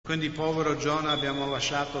Quindi povero Giona abbiamo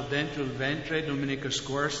lasciato dentro il ventre domenica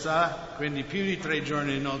scorsa, quindi più di 3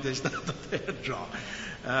 giorni e notte è stato dentro.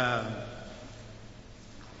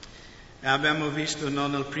 Abbiamo visto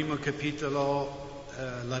nel primo capitolo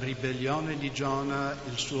la ribellione di Giona,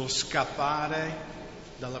 il suo scappare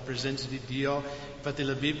dalla presenza di Dio. Infatti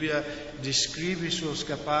la Bibbia descrive il suo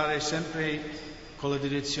scappare sempre con la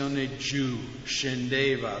direzione giù,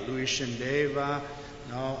 scendeva, lui scendeva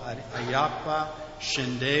a Joppa,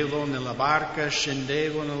 scendevo nella barca,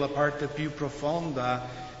 scendevo nella parte più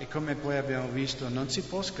profonda e come poi abbiamo visto non si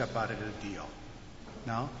può scappare da Dio,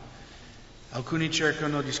 no? Alcuni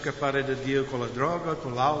cercano di scappare da Dio con la droga,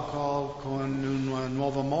 con l'alcol, con una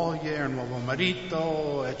nuova moglie, un nuovo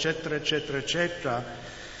marito, eccetera, eccetera, eccetera.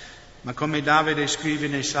 Ma come Davide scrive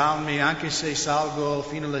nei Salmi, anche se salgo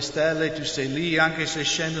fino alle stelle, tu sei lì, anche se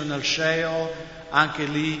scendo nel Sheol, anche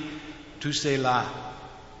lì tu sei là.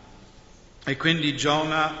 E quindi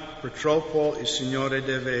Giona, purtroppo, il Signore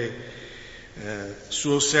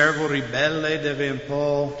suo servo ribelle, deve un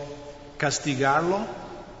po' castigarlo,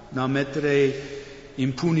 mettere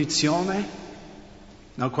in punizione.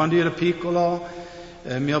 Quando ero piccolo,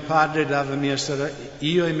 mio padre dava mia sorella,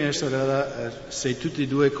 io e mia sorella, se tutti e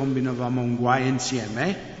due combinavamo un guaio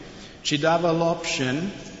insieme, ci dava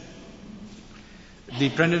l'option di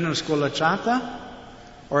prendere una scolacciata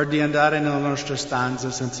o di andare nella nostra stanza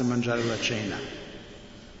senza mangiare la cena.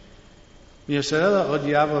 Mia sorella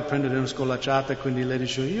odiava prendere una scolacciata, quindi lei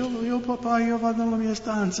diceva, io papà, io vado nella mia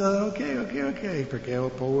stanza, ok, perché ho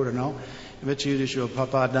paura, no? Invece io dicevo,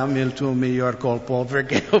 papà, dammi il tuo miglior colpo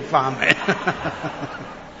perché ho fame.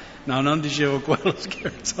 No, non dicevo quello,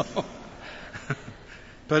 scherzo.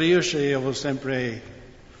 Però io sceglievo sempre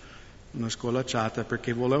una scolacciata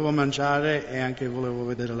perché volevo mangiare e anche volevo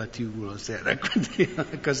vedere la TV la sera, quindi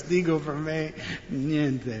castigo per me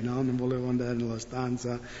niente, no? Non volevo andare nella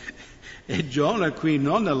stanza. E Giona qui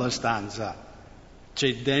non nella stanza,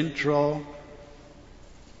 c'è dentro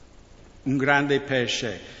un grande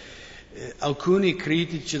pesce. Alcuni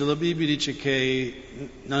critici della Bibbia dicono che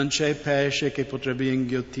non c'è pesce che potrebbe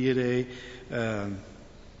inghiottire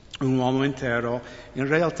un uomo intero. In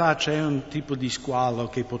realtà c'è un tipo di squalo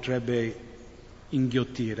che potrebbe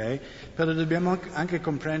inghiottire, però dobbiamo anche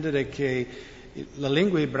comprendere che la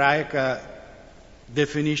lingua ebraica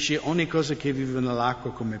definisce ogni cosa che vive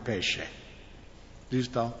nell'acqua come pesce,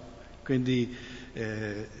 giusto? Quindi,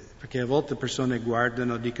 perché a volte persone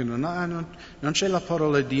guardano e dicono non c'è la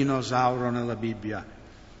parola dinosauro nella Bibbia,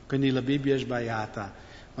 quindi la Bibbia è sbagliata,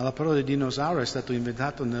 ma la parola dinosauro è stata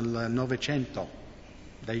inventata nel Novecento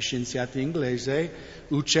dai scienziati inglesi.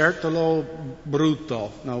 Lucertolo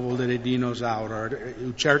brutto, vuol dire dinosauro,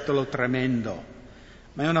 lucertolo tremendo,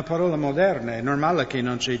 ma è una parola moderna. È normale che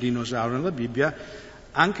non c'è dinosauro nella Bibbia,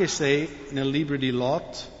 anche se nel libro di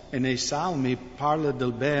Lot e nei Salmi parla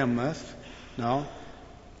del Behemoth, no?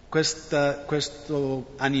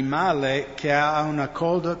 Questo animale che ha una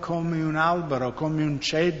coda come un albero, come un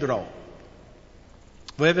cedro.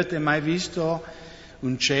 Voi avete mai visto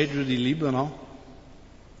un cedro di Libano?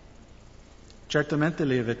 Certamente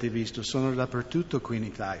li avete visto, sono dappertutto qui in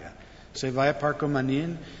Italia. Se vai a Parco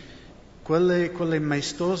Manin, quelle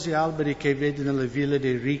maestosi alberi che vedi nelle ville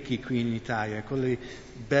dei ricchi qui in Italia, quelli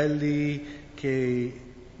belli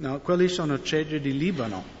quelli sono cedri di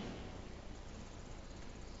Libano.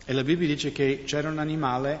 E la Bibbia dice che c'era un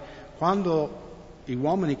animale, quando gli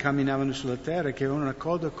uomini camminavano sulla terra, che aveva una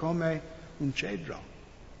coda come un cedro.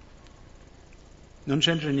 Non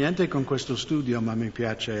c'entra niente con questo studio, ma mi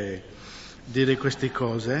piace dire queste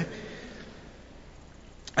cose.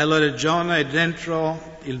 Allora Giona è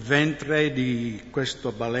dentro il ventre di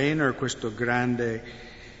questo baleno, o questo grande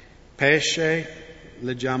pesce.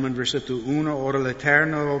 Leggiamo in versetto 1, ora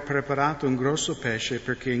l'Eterno ha preparato un grosso pesce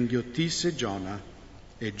perché inghiottisse Giona,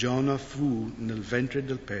 e Giona fu nel ventre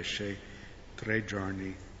del pesce 3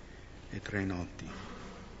 giorni e 3 notti.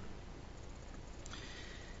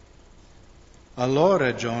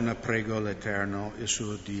 Allora Giona pregò l'Eterno, il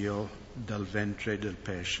suo Dio, dal ventre del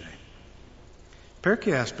pesce.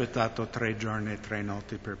 Perché ha aspettato 3 giorni e 3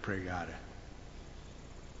 notti per pregare?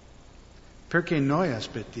 Perché noi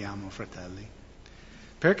aspettiamo, fratelli?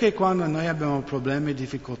 Perché quando noi abbiamo problemi e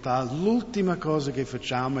difficoltà, l'ultima cosa che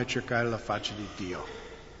facciamo è cercare la faccia di Dio,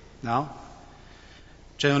 no?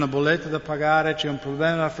 C'è una bolletta da pagare, c'è un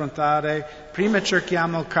problema da affrontare, prima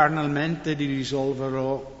cerchiamo carnalmente di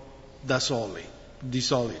risolverlo da soli, di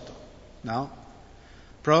solito, no?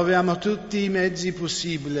 Proviamo tutti i mezzi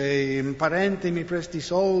possibili, un parente mi presti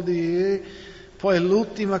soldi, poi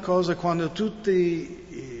l'ultima cosa quando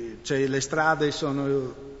le strade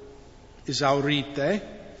sono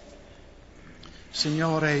esaurite,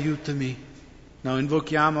 Signore, aiutami. No,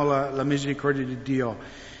 invochiamo la misericordia di Dio.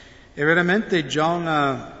 E veramente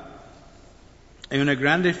Giona è una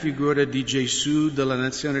grande figura di Gesù, della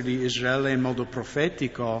nazione di Israele in modo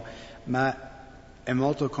profetico, ma è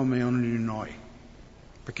molto come ognuno di noi.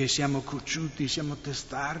 Perché siamo cocciuti, siamo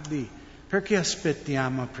testardi. Perché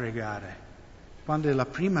aspettiamo a pregare? Quando è la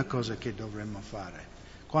prima cosa che dovremmo fare.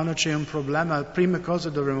 Quando c'è un problema, la prima cosa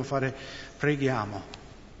che dovremmo fare, preghiamo.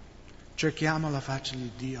 Cerchiamo la faccia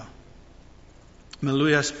di Dio. Ma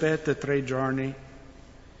lui aspetta 3 giorni.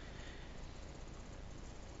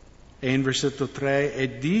 E in versetto 3,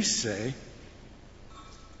 e disse,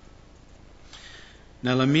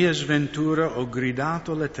 nella mia sventura ho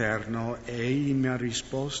gridato all'Eterno e egli mi ha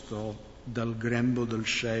risposto dal grembo del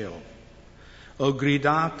Sheol. Ho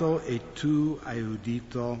gridato e tu hai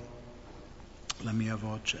udito la mia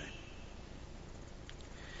voce.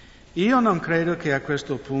 Io non credo che a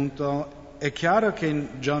questo punto, è chiaro che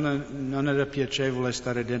Giona non era piacevole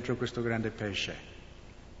stare dentro questo grande pesce.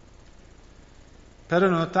 Però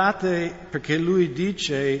notate, perché lui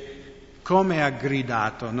dice come ha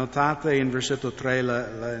gridato, notate in versetto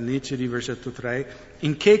 3, l'inizio di versetto 3,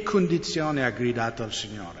 in che condizione ha gridato al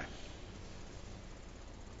Signore?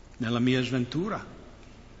 Nella mia sventura.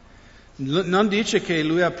 Non dice che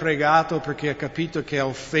lui ha pregato perché ha capito che ha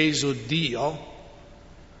offeso Dio,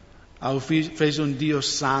 ha offeso un Dio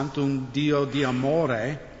santo, un Dio di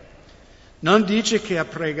amore. Non dice che ha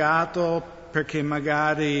pregato perché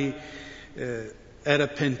magari era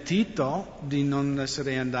pentito di non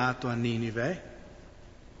essere andato a Ninive.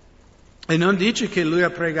 E non dice che lui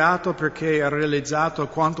ha pregato perché ha realizzato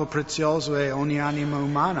quanto prezioso è ogni anima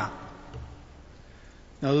umana.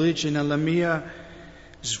 No, lui dice nella mia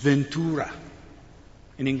sventura,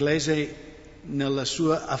 in inglese nella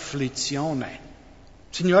sua afflizione.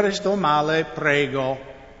 Signore, sto male, prego.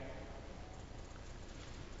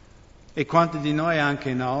 E quanti di noi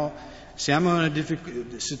anche no, siamo in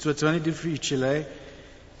una situazione difficile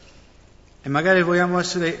e magari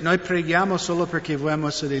noi preghiamo solo perché vogliamo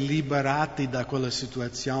essere liberati da quella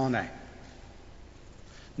situazione.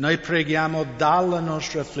 Noi preghiamo dalla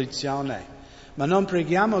nostra afflizione, ma non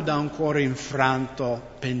preghiamo da un cuore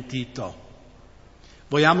infranto, pentito.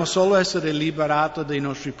 Vogliamo solo essere liberati dai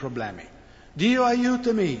nostri problemi. Dio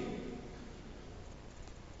aiutami!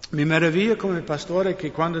 Mi meraviglio come pastore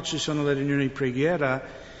che quando ci sono le riunioni di preghiera,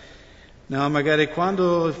 no, magari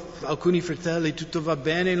quando alcuni fratelli tutto va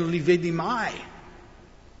bene non li vedi mai.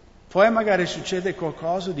 Poi magari succede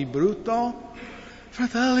qualcosa di brutto,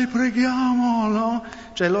 fratelli preghiamo, no?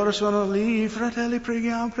 Cioè loro sono lì, fratelli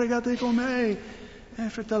preghiamo, pregate con me.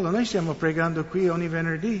 Fratello, noi stiamo pregando qui ogni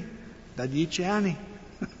venerdì, da 10 anni.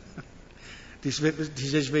 Ti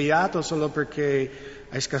sei svegliato solo perché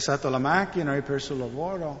hai scassato la macchina, hai perso il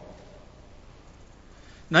lavoro.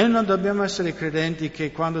 Noi non dobbiamo essere credenti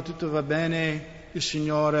che quando tutto va bene il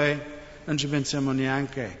Signore non ci pensiamo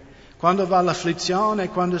neanche. Quando va l'afflizione,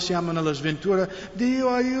 quando siamo nella sventura, Dio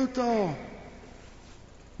aiuto!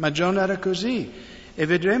 Ma Giona era così e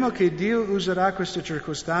vedremo che Dio userà questa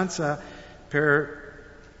circostanza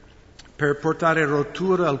per portare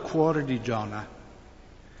rottura al cuore di Giona.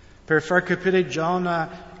 Per far capire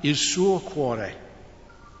Giona il suo cuore,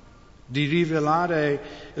 di rivelare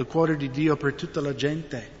il cuore di Dio per tutta la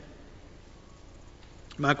gente.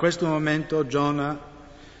 Ma a questo momento Giona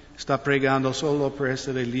sta pregando solo per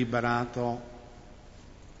essere liberato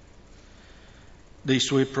dei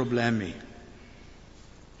suoi problemi.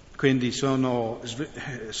 Quindi sono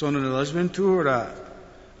nella sventura,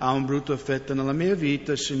 ha un brutto effetto nella mia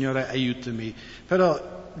vita, Signore aiutami.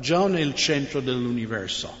 Però Giona è il centro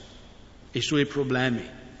dell'universo. I suoi problemi.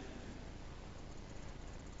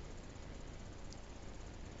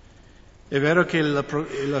 È vero che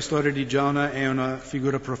la storia di Giona è una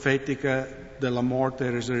figura profetica della morte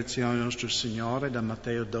e risurrezione del nostro Signore, da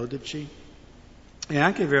Matteo 12. È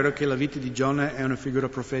anche vero che la vita di Giona è una figura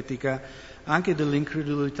profetica anche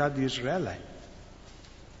dell'incredulità di Israele.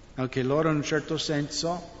 Anche loro in un certo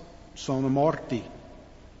senso sono morti,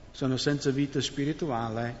 sono senza vita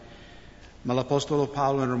spirituale. Ma l'Apostolo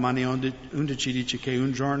Paolo in Romani 11 dice che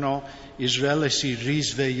un giorno Israele si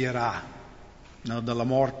risveglierà dalla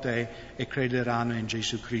morte e crederanno in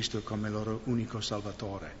Gesù Cristo come loro unico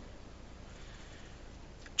Salvatore.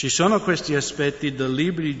 Ci sono questi aspetti del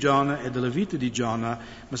libro di Giona e della vita di Giona,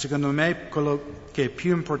 ma secondo me quello che è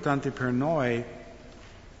più importante per noi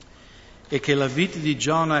è che la vita di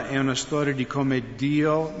Giona è una storia di come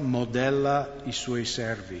Dio modella i suoi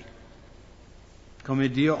servi. Come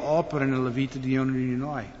Dio opera nella vita di ognuno di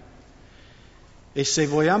noi. E se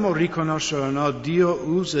vogliamo riconoscere o no, Dio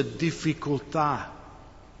usa difficoltà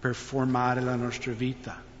per formare la nostra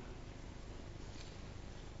vita.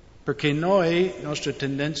 Perché noi, nostra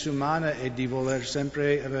tendenza umana è di voler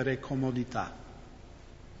sempre avere comodità.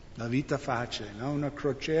 La vita facile, no? Una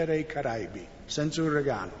crociera ai Caraibi, senza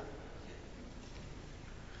uragano.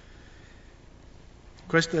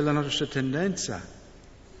 Questa è la nostra tendenza.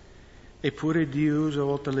 Eppure Dio usa a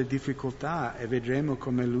volte le difficoltà e vedremo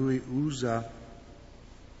come Lui usa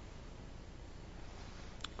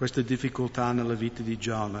questa difficoltà nella vita di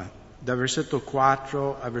Giona. Da versetto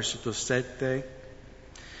 4 a versetto 7,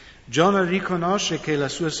 Giona riconosce che la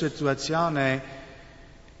sua situazione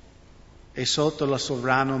è sotto la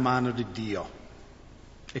sovrana mano di Dio.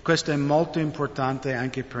 E questo è molto importante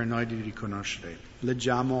anche per noi di riconoscere.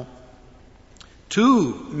 Leggiamo: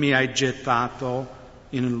 Tu mi hai gettato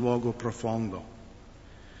in un luogo profondo,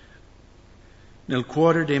 nel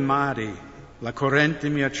cuore dei mari, la corrente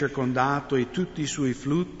mi ha circondato e tutti i suoi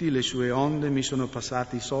flutti, le sue onde mi sono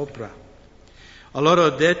passati sopra. Allora ho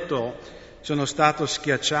detto: sono stato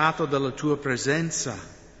schiacciato dalla tua presenza,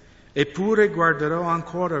 eppure guarderò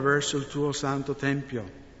ancora verso il tuo santo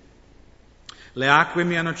tempio. Le acque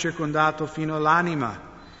mi hanno circondato fino all'anima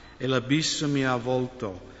e l'abisso mi ha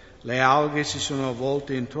avvolto. Le alghe si sono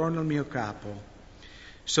avvolte intorno al mio capo.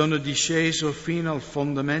 Sono disceso fino al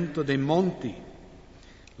fondamento dei monti.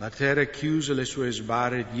 La terra chiuse le sue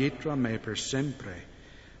sbarre dietro a me per sempre,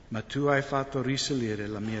 ma tu hai fatto risalire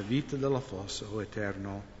la mia vita dalla fossa, o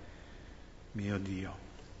Eterno mio Dio.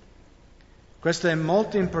 Questo è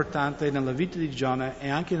molto importante nella vita di Giona e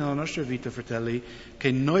anche nella nostra vita, fratelli,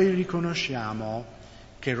 che noi riconosciamo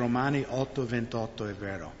che Romani 8:28 è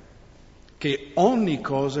vero, che ogni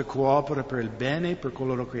cosa coopera per il bene per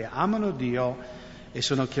coloro che amano Dio e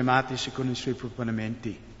sono chiamati secondo i suoi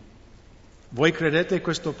proponimenti. Voi credete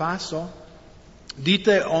questo passo?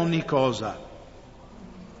 Dite ogni cosa.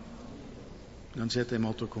 Non siete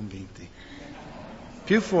molto convinti.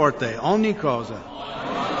 Più forte, ogni cosa.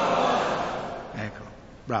 Ecco,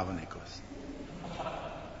 bravo Nicolas.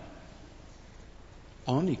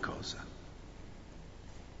 Ogni cosa.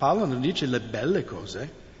 Paolo non dice le belle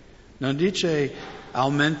cose, non dice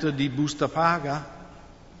aumento di busta paga,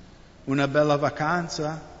 una bella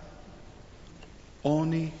vacanza,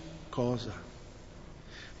 ogni cosa.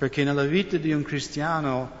 Perché nella vita di un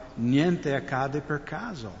cristiano niente accade per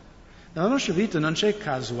caso. Nella nostra vita non c'è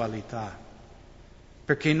casualità.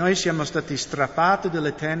 Perché noi siamo stati strappati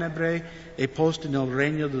dalle tenebre e posti nel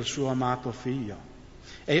regno del suo amato Figlio.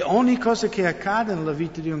 E ogni cosa che accade nella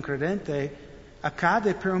vita di un credente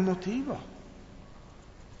accade per un motivo.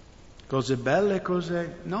 Cose belle e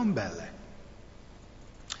cose non belle.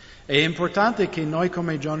 È importante che noi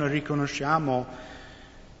come Giona riconosciamo: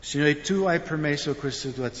 Signore, tu hai permesso questa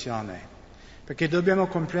situazione. Perché dobbiamo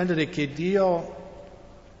comprendere che Dio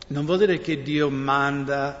non vuol dire che Dio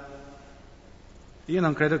manda. Io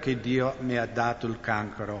non credo che Dio mi ha dato il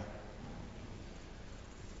cancro.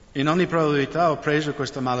 In ogni probabilità ho preso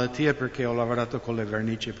questa malattia perché ho lavorato con le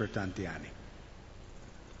vernici per tanti anni.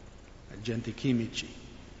 Agenti chimici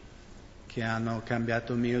che hanno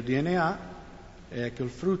cambiato il mio DNA e ecco il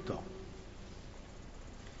frutto.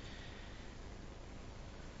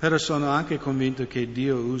 Però sono anche convinto che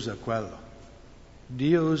Dio usa quello.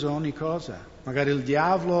 Dio usa ogni cosa. Magari il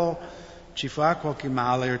diavolo ci fa qualche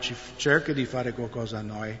male o ci cerca di fare qualcosa a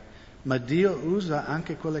noi, ma Dio usa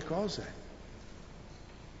anche quelle cose.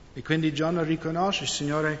 E quindi Giona riconosce: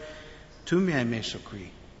 Signore, tu mi hai messo qui.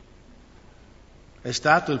 È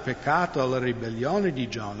stato il peccato, la ribellione di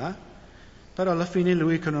Giona, però alla fine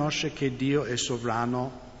lui conosce che Dio è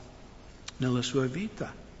sovrano nella sua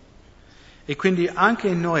vita. E quindi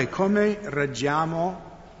anche noi come reagiamo?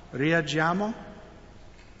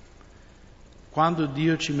 Quando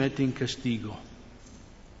Dio ci mette in castigo.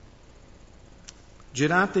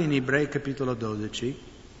 Girate in Ebrei capitolo 12.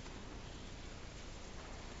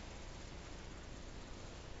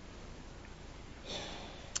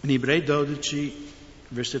 In Ebrei 12,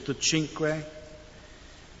 versetto 5,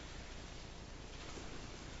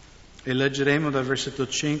 e leggeremo dal versetto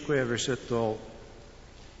 5 al versetto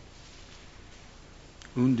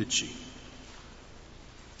 11.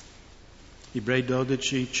 Ebrei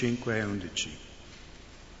 12, 5 e 11.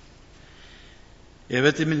 E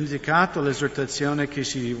avete dimenticato l'esortazione che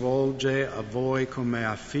si rivolge a voi come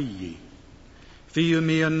a figli. Figlio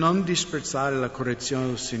mio, non disprezzare la correzione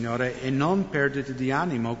del Signore e non perdete di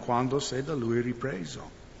animo quando sei da Lui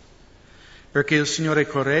ripreso. Perché il Signore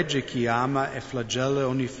corregge chi ama e flagella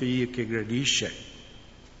ogni figlio che gradisce.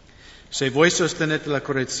 Se voi sostenete la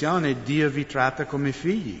correzione, Dio vi tratta come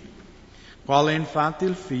figli. Qual è infatti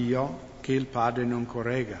il figlio che il padre non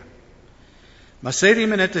corregga? Ma se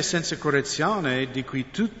rimanete senza correzione, di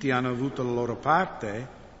cui tutti hanno avuto la loro parte,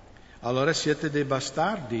 allora siete dei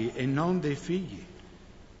bastardi e non dei figli.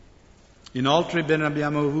 Inoltre ben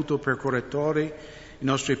abbiamo avuto per correttori i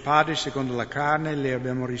nostri padri secondo la carne, li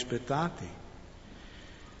abbiamo rispettati.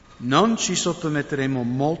 Non ci sottometteremo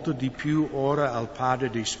molto di più ora al Padre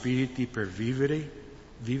dei Spiriti per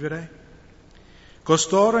vivere?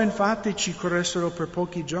 Costoro infatti ci corressero per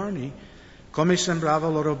pochi giorni, come sembrava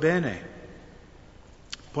loro bene.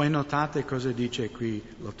 Poi notate cosa dice qui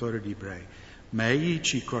l'autore di Ebrei. Ma egli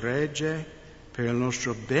ci corregge per il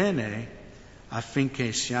nostro bene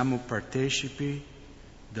affinché siamo partecipi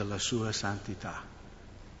della sua santità.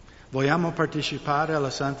 Vogliamo partecipare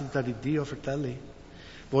alla santità di Dio, fratelli?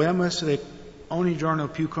 Vogliamo essere ogni giorno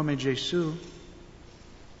più come Gesù?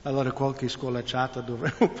 Allora qualche scolacciata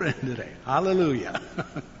dovremo prendere. Alleluia!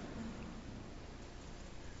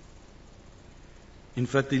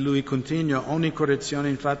 Infatti lui continua, ogni correzione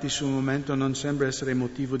infatti sul momento non sembra essere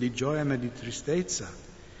motivo di gioia ma di tristezza.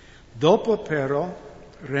 Dopo però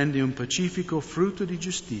rende un pacifico frutto di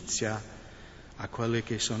giustizia a quelle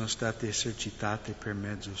che sono state esercitate per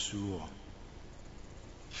mezzo suo.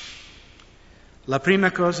 La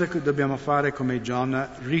prima cosa che dobbiamo fare come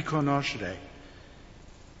Giona, riconoscere.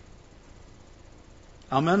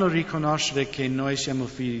 Almeno riconoscere che noi siamo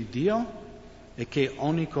figli di Dio e che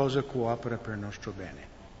ogni cosa coopera per il nostro bene.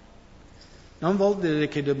 Non vuol dire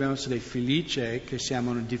che dobbiamo essere felici che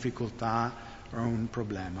siamo in difficoltà o un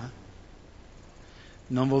problema.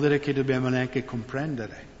 Non vuol dire che dobbiamo neanche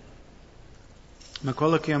comprendere. Ma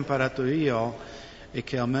quello che ho imparato io è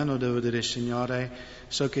che almeno devo dire, Signore,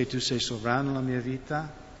 so che Tu sei sovrano nella mia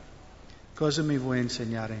vita. Cosa mi vuoi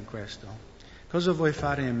insegnare in questo? Cosa vuoi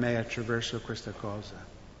fare in me attraverso questa cosa?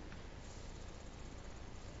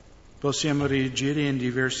 Possiamo reagire in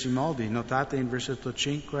diversi modi. Notate in versetto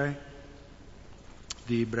 5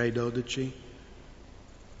 di Ebrei 12.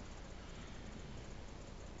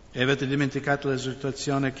 E avete dimenticato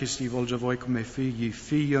l'esortazione che si rivolge a voi come figli.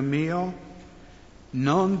 Figlio mio,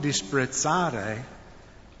 non disprezzare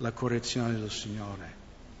la correzione del Signore.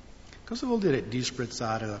 Cosa vuol dire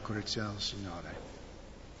disprezzare la correzione del Signore?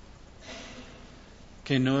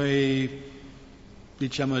 Che noi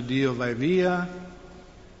diciamo a Dio vai via,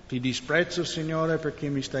 ti disprezzo Signore perché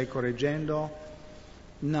mi stai correggendo?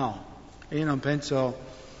 No, io non penso,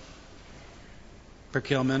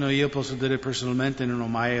 perché almeno io posso dire personalmente non ho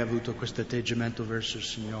mai avuto questo atteggiamento verso il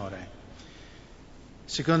Signore.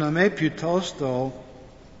 Secondo me piuttosto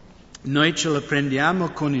noi ce la prendiamo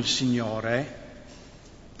con il Signore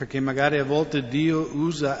perché magari a volte Dio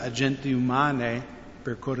usa agenti umane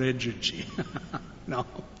per correggerci,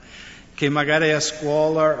 no? Che magari a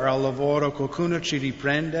scuola o al lavoro qualcuno ci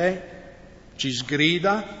riprende, ci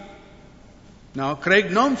sgrida, no? Craig,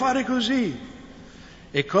 non fare così.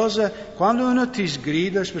 E quando uno ti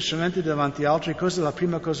sgrida, specialmente davanti a altri, cosa è la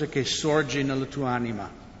prima cosa che sorge nella tua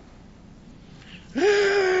anima?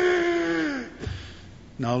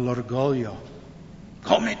 No, l'orgoglio.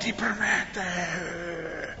 Come ti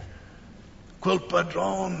permette? Quel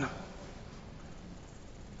padrone,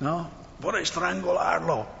 no? Vorrei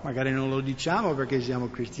strangolarlo. Magari non lo diciamo perché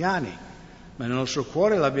siamo cristiani, ma nel nostro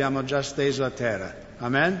cuore l'abbiamo già steso a terra.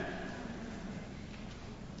 Amen?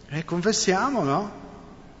 E confessiamo, no?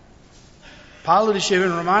 Paolo diceva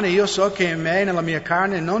in Romani, io so che in me, nella mia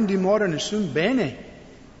carne, non dimora nessun bene.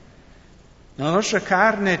 Nella nostra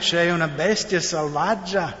carne c'è una bestia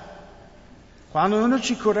selvaggia. Quando uno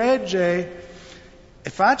ci corregge, è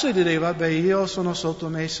facile dire, vabbè, io sono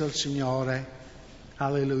sottomesso al Signore.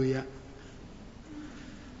 Alleluia.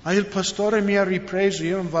 Ma il pastore mi ha ripreso,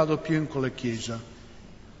 io non vado più in quella chiesa.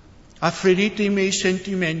 Ha ferito i miei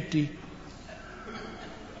sentimenti.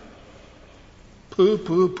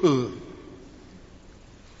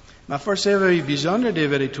 Ma forse avevi bisogno di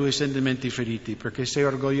avere i tuoi sentimenti feriti perché sei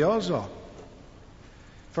orgoglioso.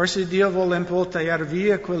 Forse Dio vuole un po' tagliare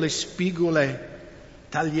via quelle spigole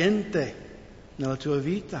taglienti nella tua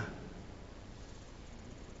vita.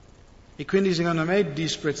 E quindi secondo me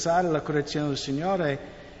disprezzare la correzione del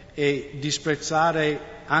Signore e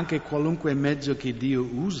disprezzare anche qualunque mezzo che Dio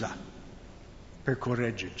usa per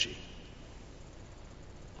correggerci.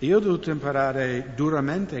 Io ho dovuto imparare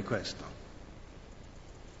duramente questo.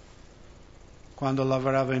 Quando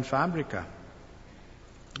lavoravo in fabbrica,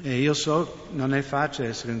 e io so, non è facile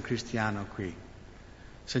essere un cristiano qui.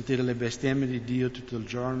 Sentire le bestemmie di Dio tutto il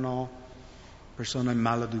giorno, persone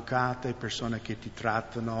maleducate, persone che ti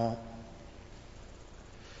trattano.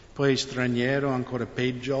 Poi straniero, ancora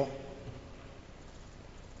peggio,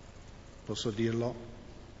 posso dirlo.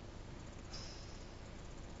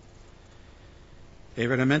 e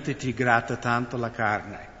veramente ti gratta tanto la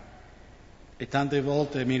carne. E tante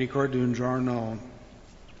volte mi ricordo un giorno,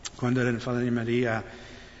 quando ero in Famiglia di Maria,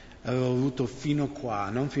 avevo avuto fino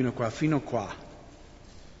qua,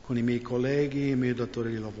 con i miei colleghi, i miei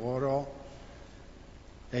datori di lavoro,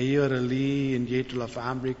 e io ero lì indietro alla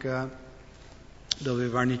fabbrica dove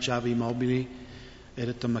verniciavo i mobili e ho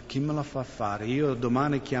detto: ma chi me la fa fare? Io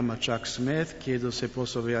domani chiamo Chuck Smith, chiedo se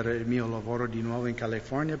posso avere il mio lavoro di nuovo in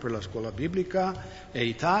California per la scuola biblica e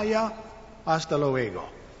Italia, hasta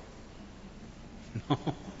luego.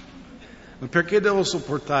 No. Ma perché devo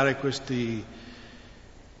sopportare questo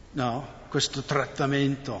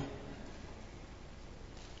trattamento?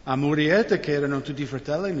 A Murieta, che erano tutti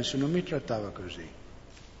fratelli, nessuno mi trattava così.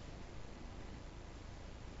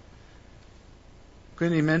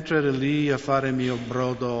 Quindi mentre ero lì a fare il mio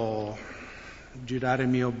brodo, girare il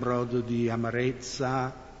mio brodo di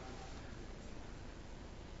amarezza,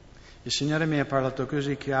 il Signore mi ha parlato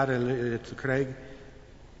così chiaro e ha detto: Craig,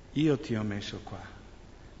 io ti ho messo qua,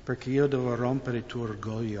 perché io devo rompere il tuo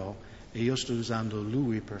orgoglio e io sto usando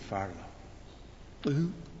Lui per farlo.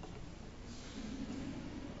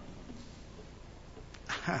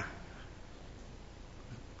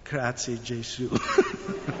 Grazie Gesù.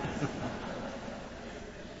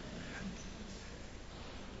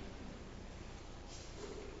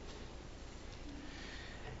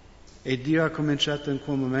 E Dio ha cominciato in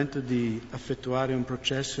quel momento di effettuare un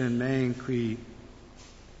processo in me in cui,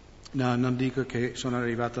 non dico che sono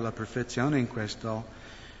arrivato alla perfezione in questo,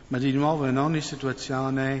 ma di nuovo in ogni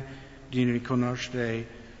situazione di riconoscere: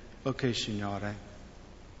 ok Signore,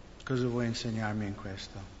 cosa vuoi insegnarmi in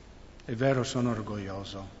questo? È vero, sono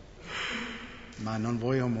orgoglioso, ma non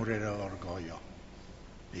voglio morire dall'orgoglio.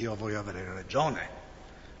 Io voglio avere ragione.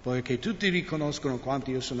 Voglio che tutti riconoscano quanto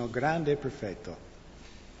io sono grande e perfetto.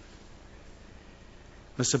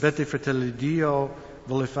 Ma sapete, fratelli, Dio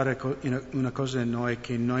vuole fare una cosa in noi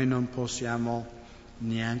che noi non possiamo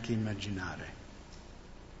neanche immaginare.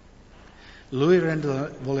 Lui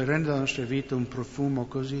vuole rendere la nostra vita un profumo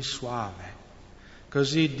così suave,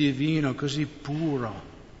 così divino, così puro,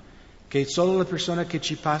 che solo le persone che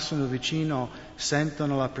ci passano vicino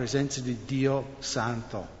sentono la presenza di Dio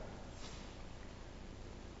Santo.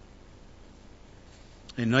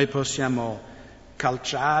 E noi possiamo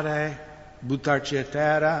calciare, buttarci a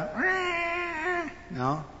terra,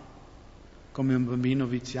 no? Come un bambino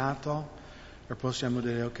viziato, e possiamo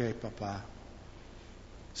dire: ok papà,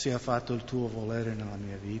 sia fatto il tuo volere nella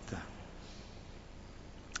mia vita.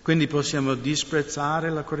 Quindi possiamo disprezzare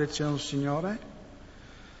la correzione del Signore.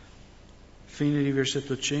 Fine di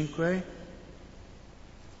versetto 5.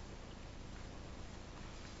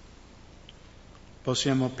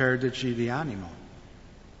 Possiamo perderci di animo,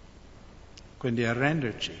 quindi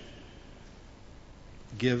arrenderci.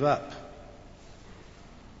 Give up.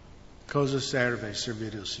 Cosa serve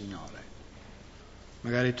servire il Signore?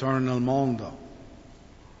 Magari torna al mondo,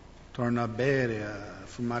 torna a bere, a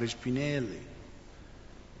fumare spinelli,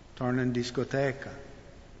 torna in discoteca.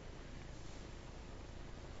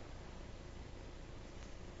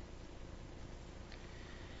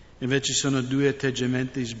 Invece sono due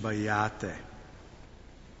atteggiamenti sbagliati,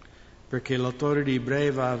 perché l'autore di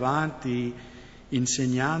Ebrei va avanti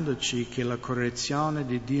insegnandoci che la correzione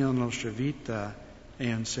di Dio nella nostra vita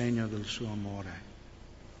è un segno del suo amore.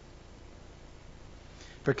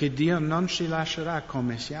 Perché Dio non ci lascerà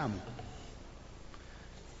come siamo.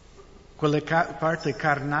 Quella parte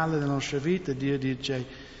carnale della nostra vita, Dio dice,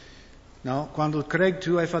 no? Quando Craig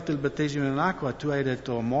tu hai fatto il battesimo nell'acqua, tu hai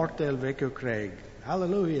detto: morte al vecchio Craig.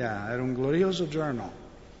 Alleluia, era un glorioso giorno.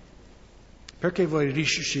 Perché vuoi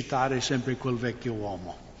risuscitare sempre quel vecchio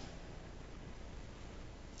uomo?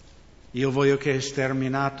 Io voglio che è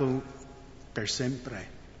sterminato per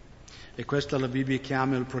sempre. E questo la Bibbia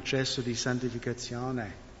chiama il processo di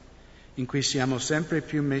santificazione, in cui siamo sempre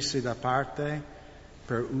più messi da parte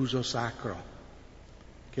per uso sacro,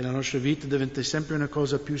 che la nostra vita diventa sempre una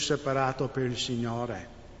cosa più separata per il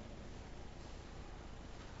Signore.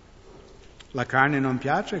 La carne non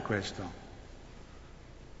piace questo.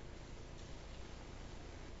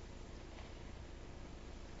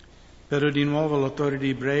 Però di nuovo l'autore di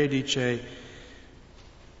Ebrei dice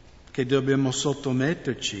che dobbiamo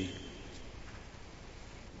sottometterci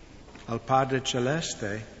al Padre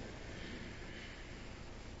Celeste,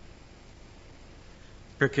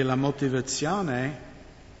 perché la motivazione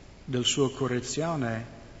della sua correzione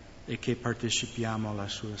è che partecipiamo alla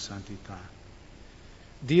sua santità.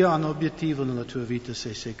 Dio ha un obiettivo nella tua vita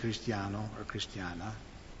se sei cristiano o cristiana,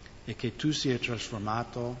 è che tu sia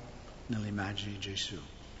trasformato nell'immagine di Gesù.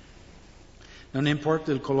 Non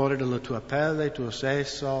importa il colore della tua pelle, il tuo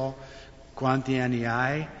sesso, quanti anni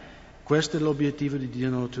hai, questo è l'obiettivo di Dio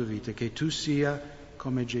nella tua vita, che tu sia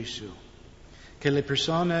come Gesù. Che le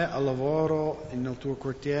persone al lavoro, nel tuo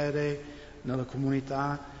quartiere, nella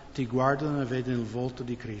comunità, ti guardano e vedono il volto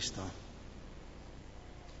di Cristo.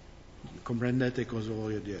 Comprendete cosa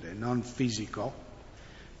voglio dire? Non fisico,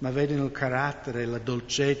 ma vedono il carattere, la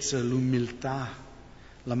dolcezza, l'umiltà,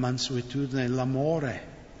 la mansuetudine, l'amore.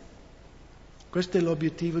 Questo è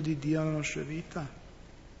l'obiettivo di Dio nella nostra vita.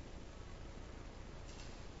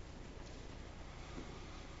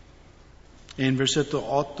 E in versetto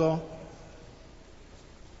 8,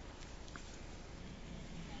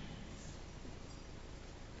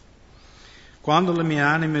 quando la mia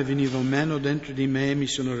anima veniva meno dentro di me, mi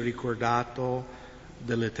sono ricordato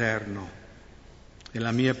dell'Eterno e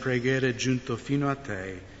la mia preghiera è giunta fino a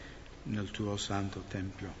te nel tuo santo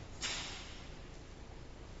Tempio.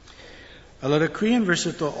 Allora qui in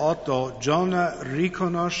versetto 8 Giona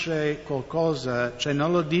riconosce qualcosa, cioè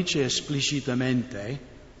non lo dice esplicitamente,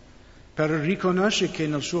 però riconosce che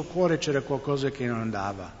nel suo cuore c'era qualcosa che non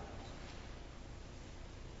andava.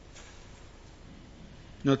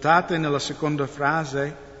 Notate nella seconda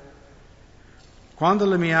frase, quando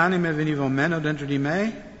la mia anima veniva meno dentro di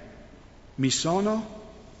me, mi sono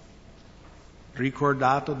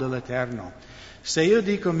ricordato dell'Eterno. Se io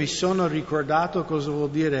dico mi sono ricordato, cosa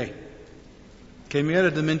vuol dire? Che mi ero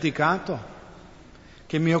dimenticato,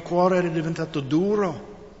 che il mio cuore era diventato duro,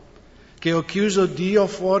 che ho chiuso Dio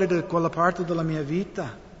fuori da quella parte della mia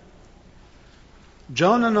vita.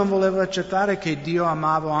 Giona non voleva accettare che Dio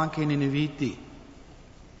amava anche i niniviti,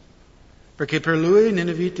 perché per lui i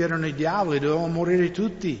niniviti erano i diavoli, dovevano morire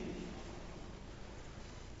tutti.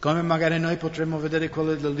 Come magari noi potremmo vedere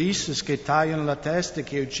quelli dell'ISIS che tagliano la testa,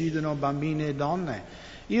 che uccidono bambini e donne.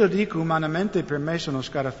 Io dico umanamente per me sono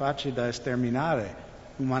scarafaggi da sterminare,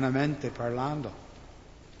 umanamente parlando.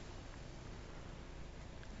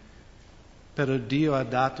 Però Dio ha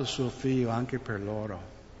dato suo figlio anche per loro.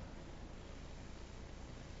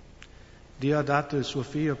 Dio ha dato il suo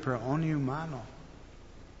figlio per ogni umano.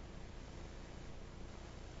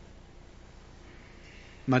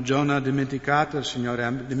 Ma Giona ha dimenticato il Signore,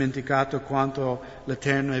 ha dimenticato quanto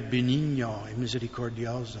l'Eterno è benigno e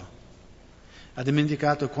misericordioso. Ha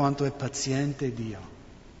dimenticato quanto è paziente Dio.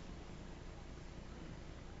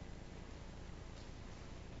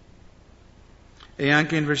 E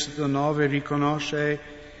anche in versetto 9 riconosce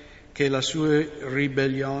che la sua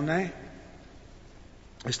ribellione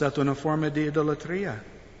è stata una forma di idolatria.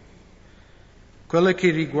 Quelle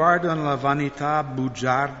che riguardano la vanità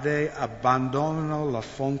bugiarde abbandonano la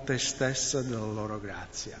fonte stessa della loro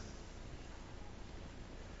grazia.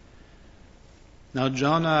 No,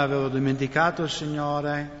 Giona aveva dimenticato il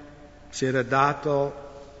Signore, si era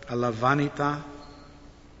dato alla vanità,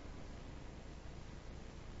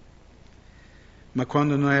 ma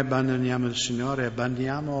quando noi abbandoniamo il Signore,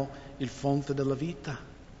 abbandoniamo il fonte della vita,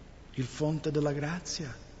 il fonte della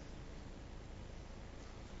grazia.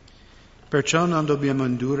 Perciò non dobbiamo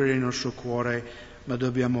indurre il nostro cuore, ma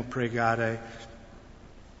dobbiamo pregare,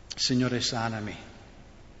 Signore, sanami,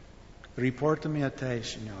 riportami a te,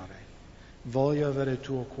 Signore. Voglio avere il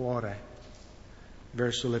tuo cuore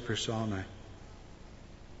verso le persone.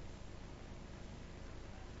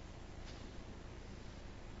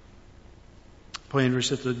 Poi in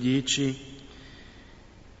versetto 10,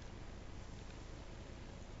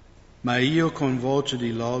 ma io con voce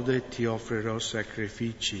di lode ti offrirò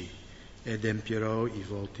sacrifici ed empierò i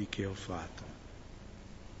voti che ho fatto.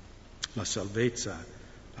 La salvezza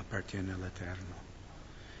appartiene all'Eterno.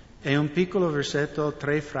 È un piccolo versetto,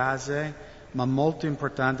 3 frasi, ma molto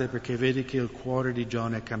importante perché vedi che il cuore di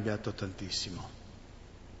Giona è cambiato tantissimo.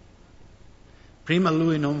 Prima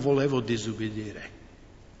lui non voleva disobbedire.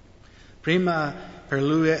 Prima per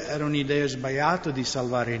lui era un'idea sbagliata di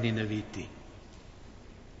salvare i niniviti.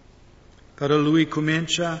 Però lui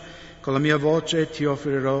comincia con la mia voce ti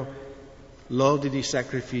offrirò lodi di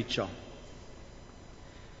sacrificio.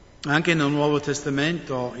 Anche nel Nuovo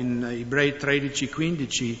Testamento, in Ebrei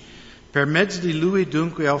 13:15, per mezzo di lui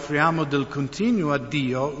dunque offriamo del continuo a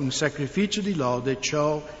Dio un sacrificio di lode,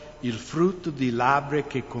 ciò il frutto di labbra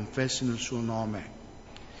che confessano il suo nome.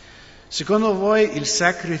 Secondo voi il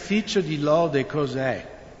sacrificio di lode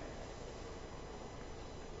cos'è?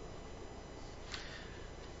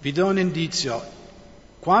 Vi do un indizio.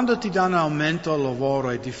 Quando ti danno aumento al lavoro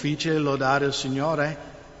è difficile lodare il Signore?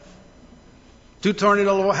 Tu torni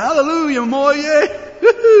dal lavoro, alleluia moglie,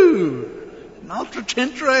 un altro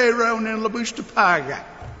 100 euro nella busta paga.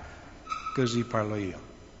 Così parlo io.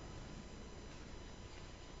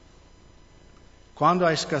 Quando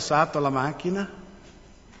hai scassato la macchina,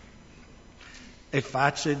 È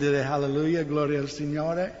facile dire alleluia, gloria al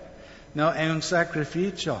Signore? No, è un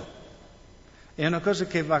sacrificio. È una cosa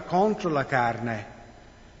che va contro la carne.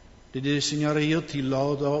 Di dire, Signore, io ti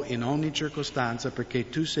lodo in ogni circostanza perché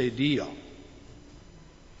tu sei Dio.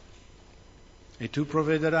 E tu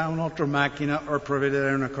provvederai un'altra macchina o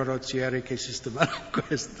provvederai una carrozziere che sistemerà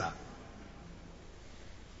questa.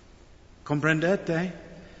 Comprendete?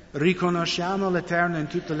 Riconosciamo l'Eterno in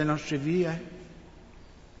tutte le nostre vie.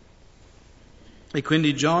 E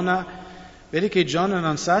quindi Giona, vedi che Giona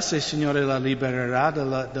non sa se il Signore la libererà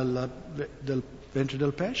del ventre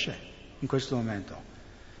del pesce in questo momento.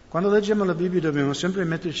 Quando leggiamo la Bibbia dobbiamo sempre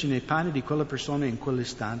metterci nei panni di quella persona in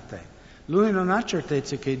quell'istante. Lui non ha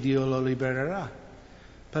certezza che Dio lo libererà,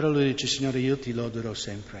 però lui dice, Signore, io ti loderò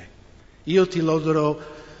sempre. Io ti loderò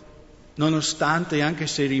nonostante, anche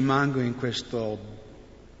se rimango in questo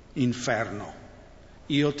inferno.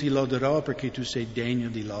 Io ti loderò perché tu sei degno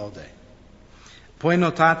di lode. Poi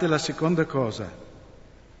notate la seconda cosa,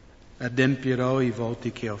 adempirò i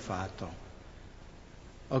voti che ho fatto.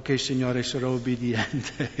 Ok, Signore, sarò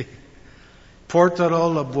obbediente.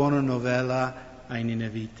 Porterò la buona novella ai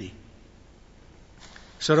nineviti.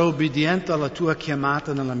 Sarò obbediente alla tua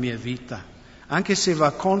chiamata nella mia vita. Anche se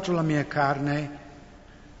va contro la mia carne,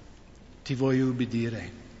 ti voglio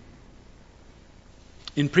ubbidire.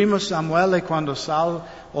 In 1 Samuele, quando Saul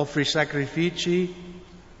offrì sacrifici,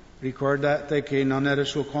 ricordate che non era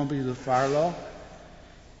suo compito farlo?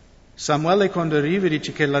 Samuele quando arriva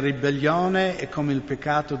dice che la ribellione è come il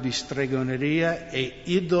peccato di stregoneria e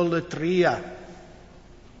idolatria.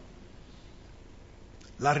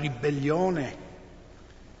 La ribellione.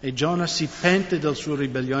 E Giona si pente del suo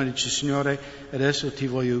ribellione e dice, Signore, adesso ti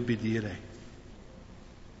voglio ubbidire.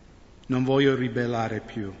 Non voglio ribellare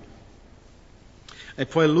più. E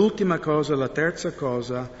poi l'ultima cosa, la terza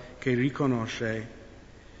cosa che riconosce,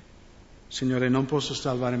 Signore, non posso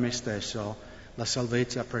salvare me stesso, la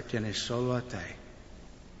salvezza appartiene solo a te.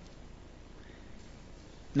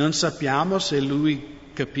 Non sappiamo se lui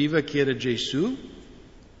capiva chi era Gesù,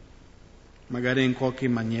 magari in qualche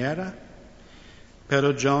maniera,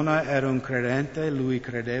 però Giona era un credente, lui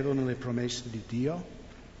credeva nelle promesse di Dio.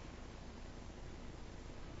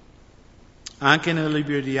 Anche nel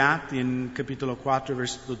libro di Atti, in capitolo 4,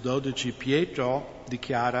 versetto 12, Pietro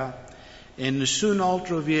dichiara, e nessun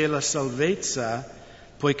altro vi è la salvezza,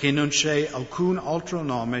 poiché non c'è alcun altro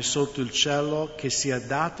nome sotto il cielo che sia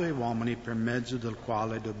dato ai uomini per mezzo del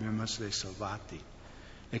quale dobbiamo essere salvati.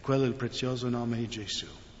 E quello è il prezioso nome di Gesù.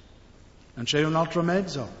 Non c'è un altro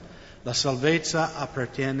mezzo. La salvezza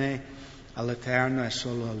appartiene all'Eterno e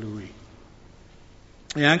solo a Lui.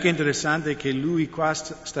 È anche interessante che lui qua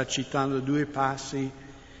sta citando due passi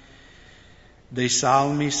dei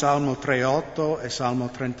Salmi, Salmo 3:8 e Salmo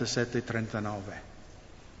 37:39.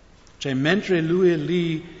 Cioè, mentre lui è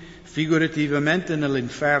lì figurativamente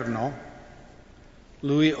nell'inferno,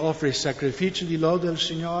 lui offre sacrifici di lode al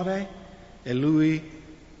Signore e lui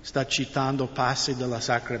sta citando passi della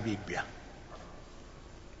Sacra Bibbia.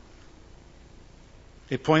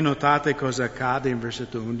 E poi notate cosa accade in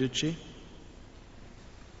versetto 11.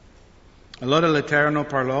 Allora l'Eterno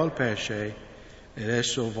parlò al pesce ed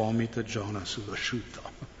esso vomita Giona sull'asciutto.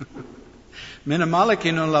 Meno male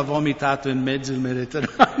che non l'ha vomitato in mezzo al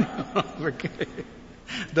Mediterraneo, perché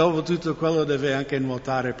dopo tutto quello deve anche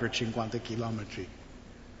nuotare per 50 chilometri.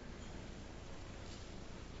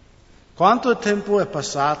 Quanto tempo è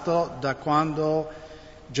passato da quando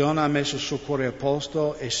Giona ha messo il suo cuore a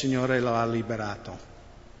posto e il Signore lo ha liberato?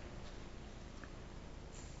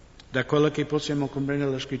 Da quello che possiamo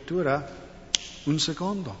comprendere la Scrittura, un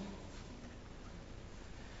secondo.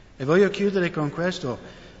 E voglio chiudere con questo.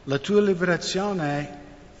 La tua liberazione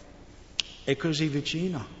è così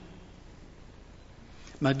vicino.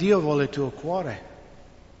 Ma Dio vuole il tuo cuore.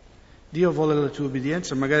 Dio vuole la tua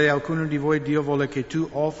obbedienza. Magari alcuni di voi Dio vuole che tu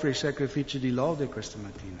offri sacrifici di lode questa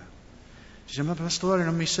mattina. Dice, ma pastore,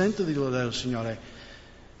 non mi sento di lodare il Signore.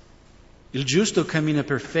 Il giusto cammina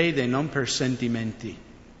per fede, non per sentimenti.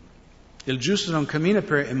 Il giusto non cammina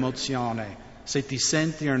per emozione, se ti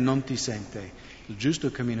senti o non ti senti. Il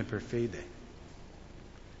giusto cammina per fede.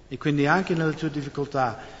 E quindi anche nelle tue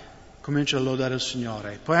difficoltà comincia a lodare il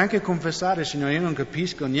Signore. Puoi anche confessare, Signore, io non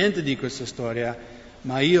capisco niente di questa storia,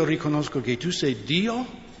 ma io riconosco che tu sei Dio,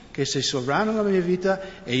 che sei sovrano nella mia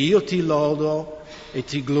vita e io ti lodo e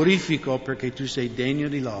ti glorifico perché tu sei degno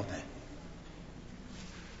di lode.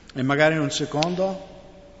 E magari in un secondo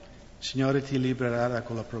il Signore ti libererà da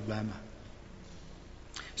quel problema.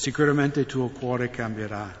 Sicuramente il tuo cuore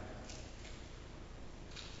cambierà.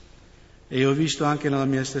 E ho visto anche nella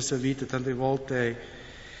mia stessa vita tante volte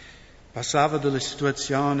Passavo delle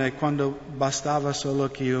situazioni quando bastava solo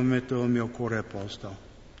che io metto il mio cuore a posto.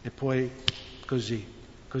 E poi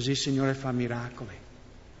così Signore fa miracoli.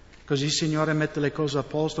 Così Signore mette le cose a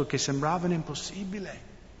posto che sembravano impossibili.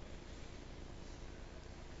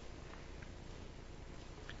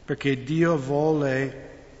 Perché Dio vuole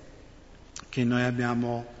che noi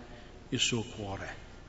abbiamo il suo cuore.